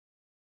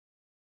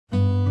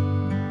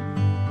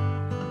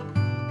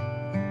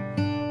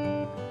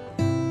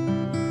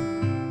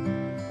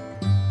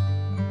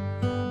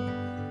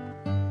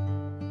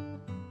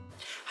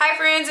Hi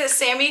friends, it's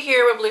Sammie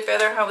here with Blue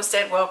Feather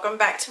Homestead. Welcome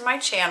back to my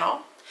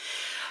channel.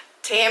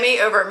 Tammy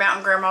over at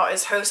Mountain Grandma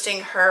is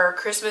hosting her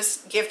Christmas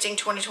Gifting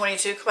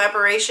 2022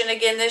 collaboration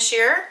again this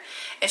year.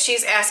 And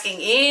she's asking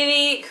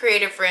any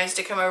creative friends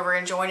to come over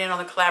and join in on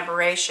the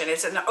collaboration.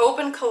 It's an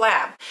open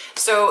collab.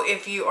 So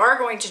if you are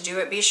going to do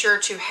it, be sure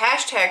to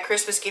hashtag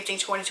Christmas Gifting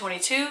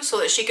 2022 so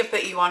that she can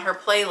put you on her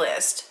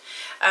playlist.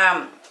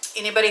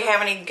 Anybody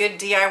have any good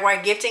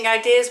DIY gifting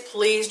ideas?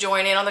 Please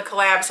join in on the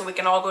collab so we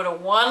can all go to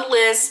one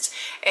list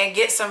and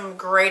get some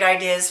great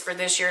ideas for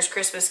this year's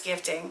Christmas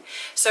gifting.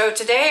 So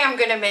today I'm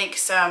going to make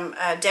some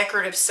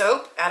decorative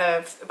soap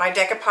by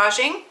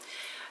Decoupaging.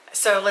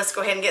 So let's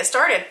go ahead and get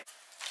started.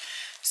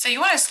 So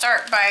you want to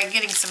start by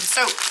getting some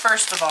soap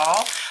first of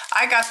all.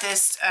 I got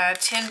this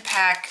 10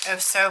 pack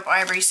of soap,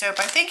 ivory soap.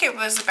 I think it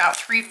was about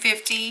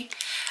 $3.50,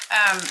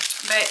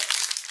 but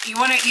you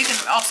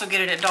can also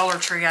get it at Dollar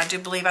Tree, I do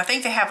believe. I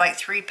think they have like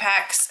 3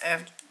 packs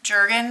of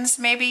Jergens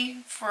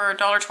maybe for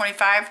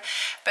 $1.25.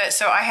 But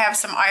so I have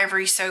some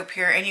ivory soap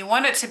here, and you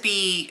want it to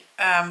be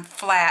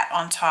flat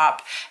on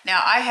top.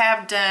 Now I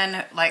have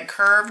done like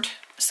curved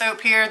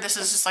soap here. This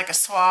is just like a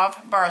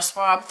bar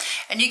swab,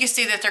 and you can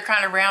see that they're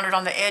kind of rounded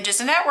on the edges,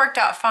 and that worked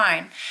out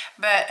fine.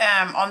 But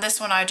on this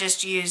one I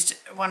just used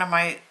one of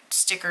my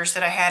stickers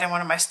that I had in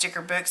one of my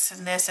sticker books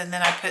and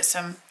then I put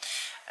some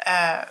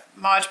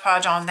Mod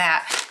Podge on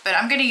that. But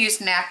I'm going to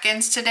use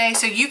napkins today,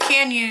 so you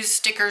can use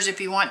stickers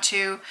if you want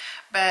to.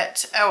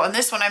 But and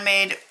this one I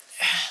made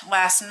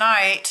last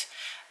night.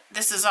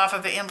 This is off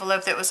of an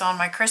envelope that was on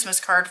my Christmas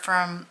card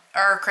from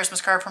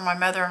my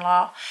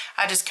mother-in-law.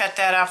 I just cut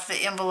that off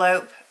the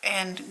envelope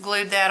and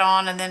glued that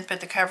on and then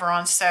put the cover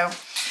on. So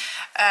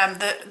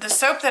the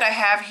soap that I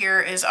have here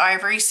is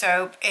ivory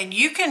soap, and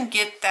you can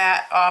get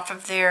that off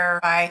of there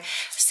by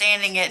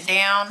sanding it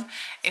down.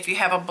 If you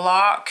have a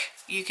block,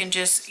 you can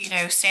just,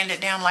 sand it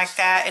down like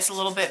that. It's a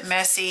little bit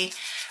messy,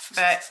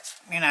 but,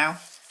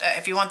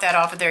 if you want that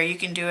off of there, you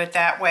can do it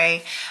that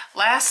way.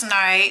 Last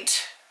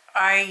night,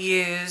 I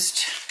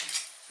used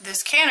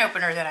this can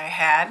opener that I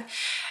had,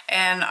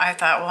 and I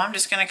thought, well, I'm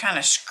just going to kind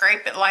of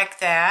scrape it like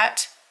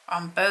that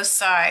on both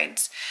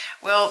sides.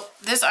 Well,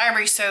 this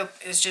ivory soap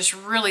is just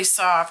really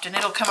soft, and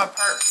it'll come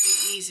apart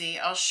pretty easy.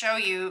 I'll show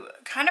you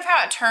kind of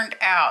how it turned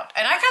out,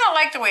 and I kind of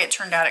like the way it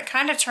turned out. It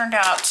kind of turned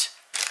out,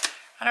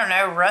 I don't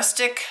know,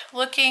 rustic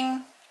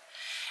looking.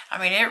 I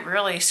mean, it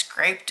really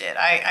scraped it.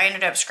 I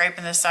ended up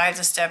scraping the sides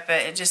and stuff,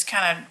 but it just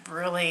kind of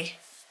really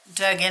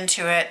dug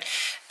into it.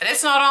 But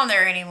it's not on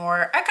there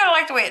anymore. I kind of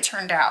like the way it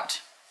turned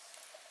out.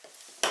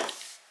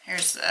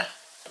 Here's the,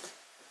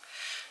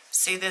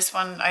 see this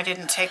one, I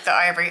didn't take the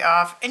ivory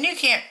off. And you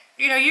can't,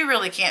 you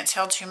really can't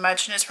tell too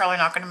much, and it's probably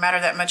not going to matter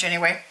that much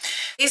anyway.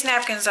 These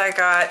napkins I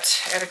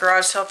got at a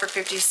garage sale for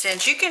 50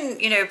 cents. You can,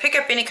 pick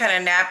up any kind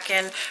of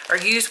napkin or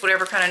use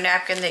whatever kind of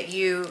napkin that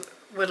you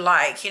would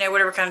like,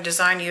 whatever kind of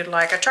design you'd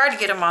like. I tried to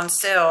get them on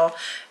sale,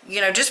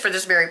 just for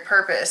this very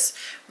purpose.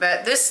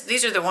 But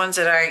these are the ones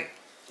that I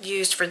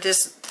used for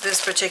this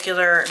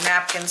particular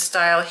napkin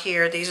style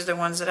here. These are the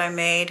ones that I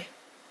made,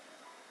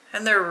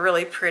 and they're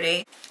really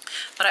pretty.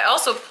 But I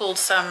also pulled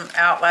some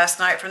out last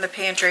night from the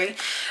pantry.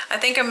 I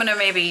think I'm gonna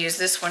maybe use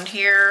this one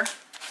here,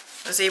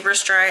 the zebra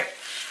stripe,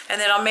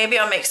 and then I'll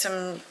make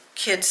some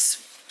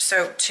kids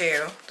soap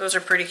too. Those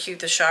are pretty cute,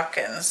 the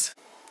Shopkins.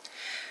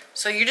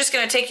 So you're just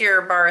gonna take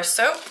your bar of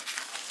soap,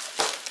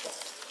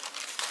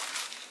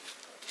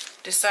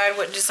 decide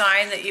what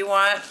design that you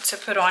want to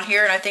put on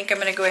here, and I think I'm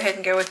gonna go ahead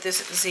and go with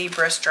this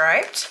zebra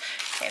striped.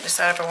 Can't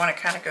decide if I want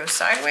to kind of go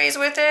sideways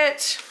with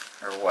it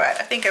or what.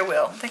 I think I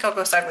will. I think I'll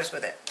go sideways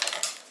with it.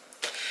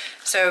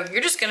 So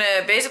you're just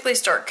gonna basically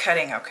start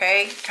cutting,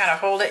 okay? Kind of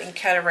hold it and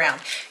cut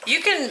around.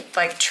 You can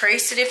like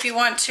trace it if you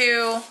want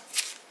to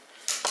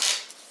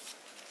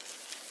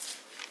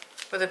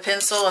with a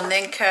pencil and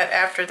then cut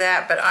after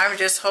that, but I'm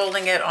just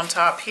holding it on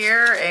top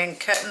here and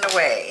cutting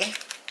away.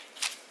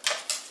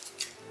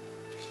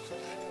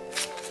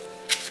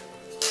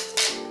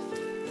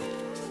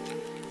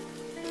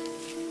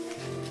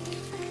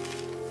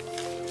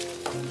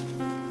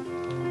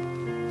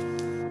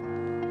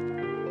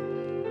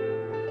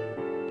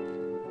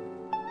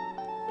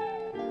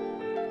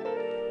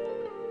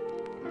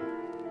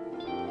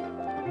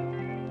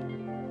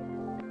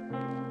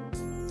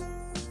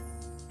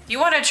 You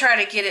want to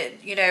try to get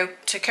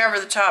it, to cover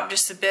the top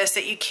just the best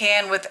that you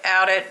can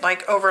without it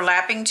like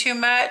overlapping too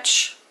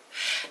much.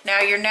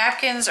 Now your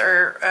napkins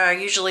are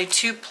usually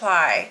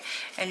 2-ply,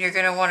 and you're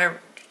going to want to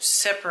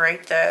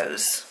separate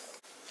those.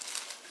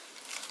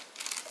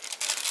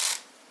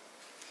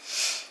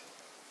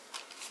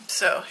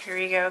 So here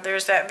you go.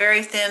 There's that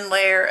very thin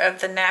layer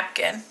of the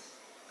napkin.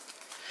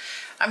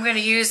 I'm going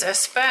to use a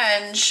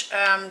sponge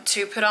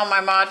to put on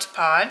my Mod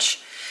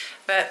Podge.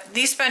 But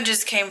these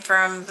sponges came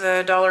from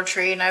the Dollar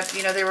Tree, and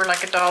they were like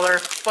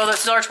 $1. Well,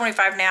 it's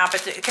 $1.25 now,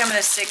 but they come in a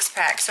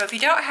 6-pack. So if you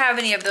don't have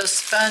any of those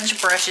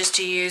sponge brushes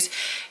to use,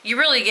 you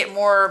really get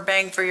more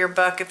bang for your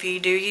buck if you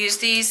do use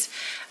these.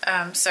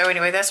 So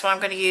anyway, that's what I'm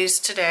going to use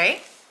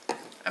today.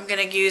 I'm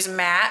going to use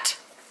matte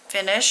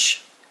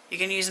finish. You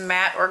can use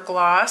matte or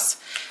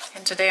gloss.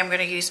 And today I'm going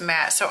to use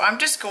matte. So I'm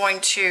just going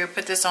to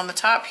put this on the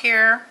top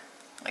here,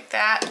 like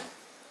that.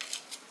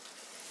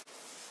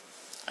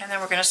 And then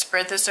we're going to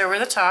spread this over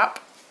the top.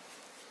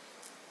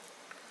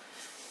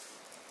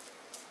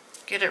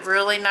 Get it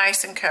really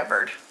nice and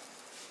covered.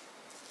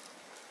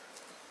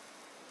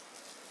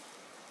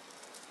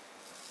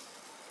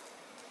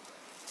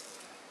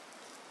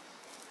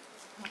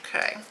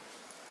 Okay.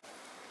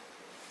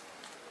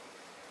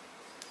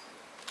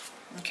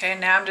 Okay,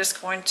 now I'm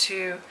just going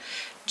to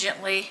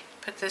gently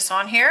put this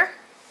on here.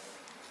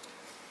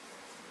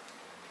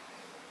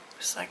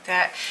 Just like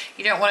that.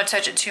 You don't want to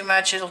touch it too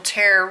much. It'll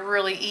tear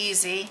really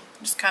easy.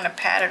 Just kind of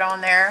pat it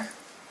on there.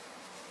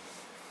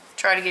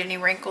 Try to get any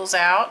wrinkles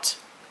out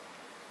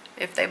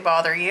if they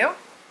bother you.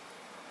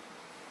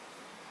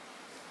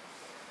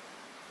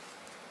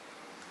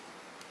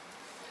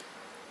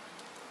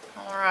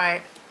 All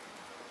right.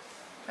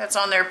 That's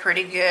on there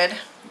pretty good.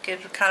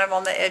 Get kind of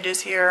on the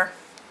edges here.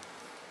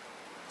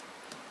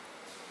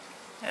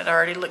 It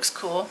already looks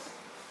cool.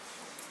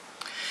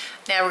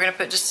 Now we're going to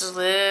put just a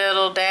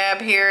little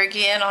dab here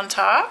again on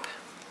top.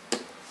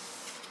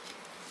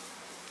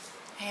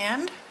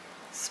 And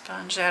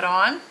sponge that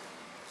on.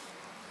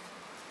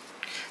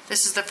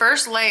 This is the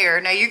first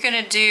layer. Now you're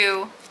going to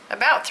do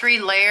about 3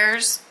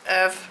 layers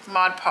of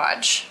Mod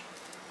Podge.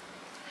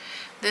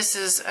 This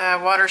is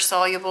water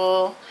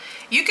soluble.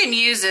 You can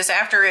use this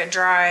after it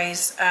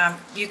dries.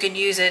 You can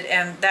use it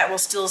and that will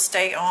still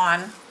stay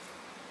on.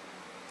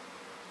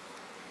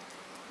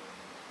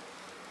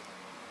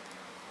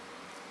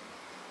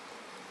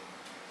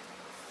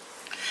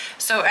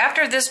 So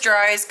after this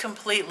dries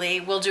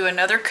completely, we'll do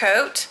another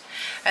coat,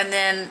 and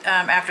then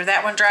after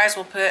that one dries,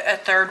 we'll put a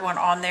third one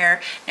on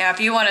there. Now if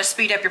you want to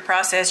speed up your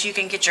process, you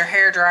can get your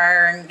hair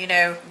dryer and, you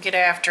know, get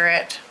after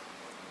it.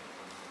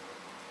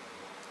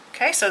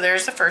 Okay, so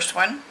there's the first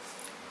one.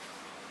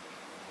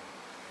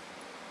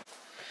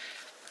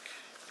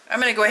 I'm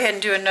going to go ahead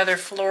and do another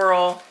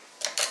floral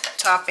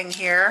topping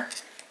here,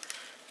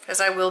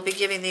 because I will be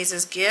giving these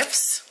as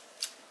gifts,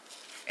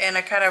 and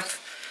I kind of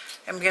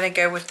am going to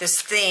go with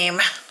this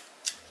theme.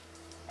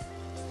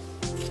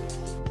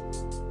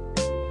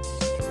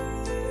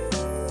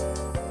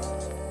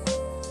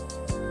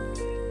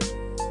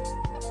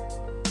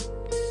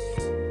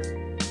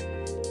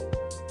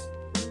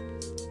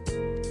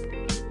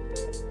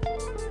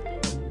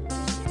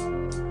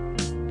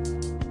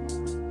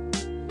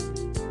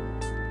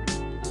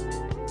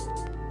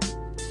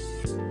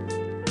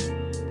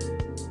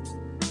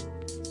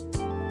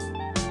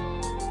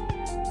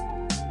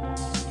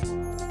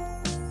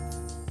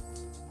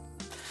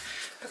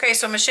 Okay,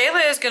 so Michaela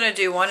is going to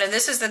do one, and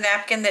this is the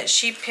napkin that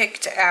she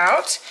picked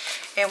out,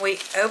 and we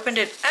opened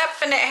it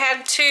up and it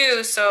had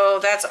 2, so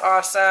that's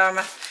awesome.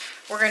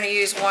 We're going to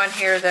use one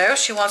here though.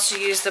 She wants to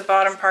use the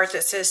bottom part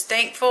that says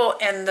thankful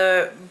and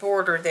the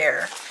border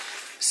there.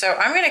 So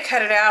I'm going to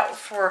cut it out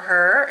for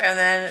her, and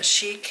then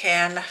she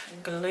can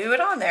glue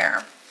it on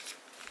there.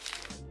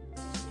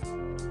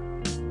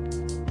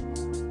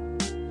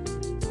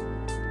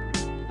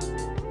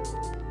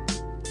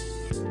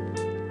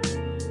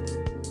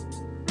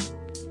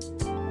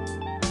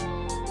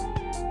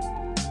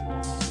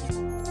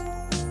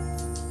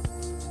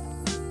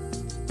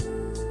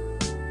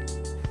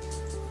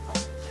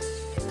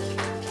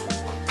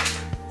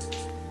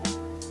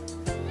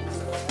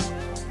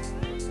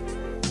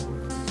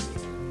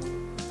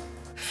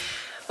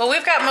 Well,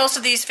 we've got most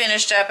of these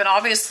finished up, and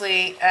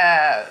obviously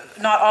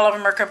not all of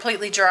them are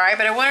completely dry,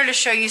 but I wanted to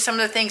show you some of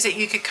the things that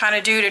you could kind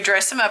of do to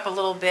dress them up a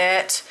little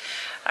bit.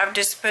 I've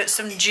just put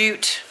some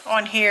jute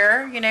on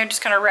here, you know,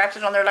 just kind of wrapped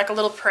it on there like a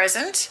little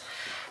present.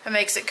 It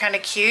makes it kind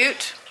of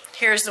cute.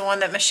 Here's the one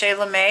that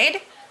Michaela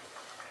made.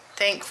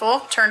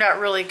 Thankful. Turned out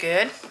really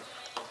good.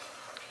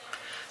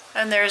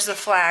 And there's the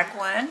flag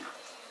one.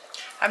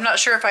 I'm not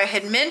sure if I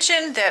had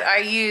mentioned that I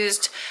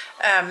used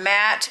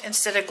matte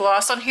instead of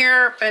gloss on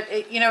here,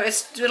 but you know,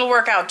 it'll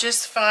work out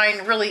just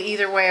fine really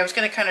either way. I was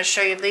going to kind of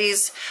show you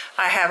these.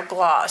 I have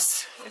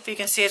gloss. If you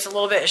can see, it's a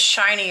little bit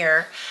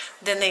shinier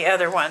than the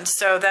other ones.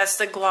 So that's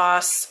the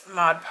gloss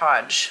Mod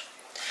Podge.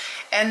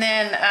 And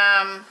then,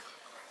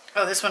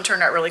 oh, this one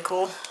turned out really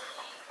cool.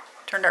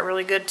 Turned out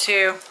really good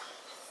too.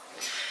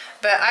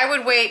 But I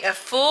would wait a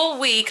full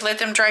week, let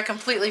them dry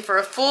completely for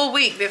a full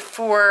week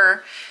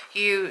before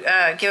you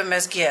give them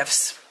as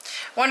gifts.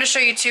 I wanted to show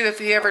you too, if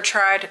you ever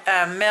tried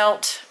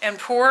melt and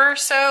pour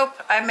soap.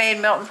 I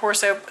made melt and pour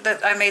soap.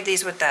 I made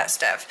these with that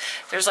stuff.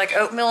 There's like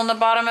oatmeal in the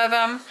bottom of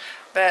them,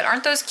 but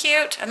aren't those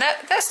cute? And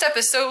that stuff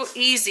is so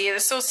easy.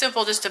 It's so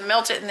simple just to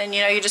melt it, and then,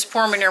 you know, you just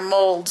pour them in your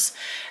molds,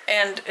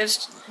 and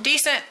it's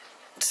decent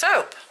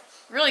soap.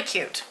 Really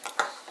cute.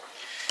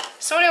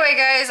 So anyway,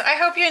 guys, I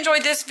hope you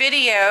enjoyed this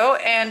video,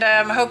 and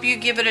hope you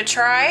give it a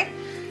try.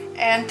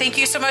 And thank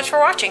you so much for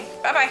watching.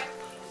 Bye-bye.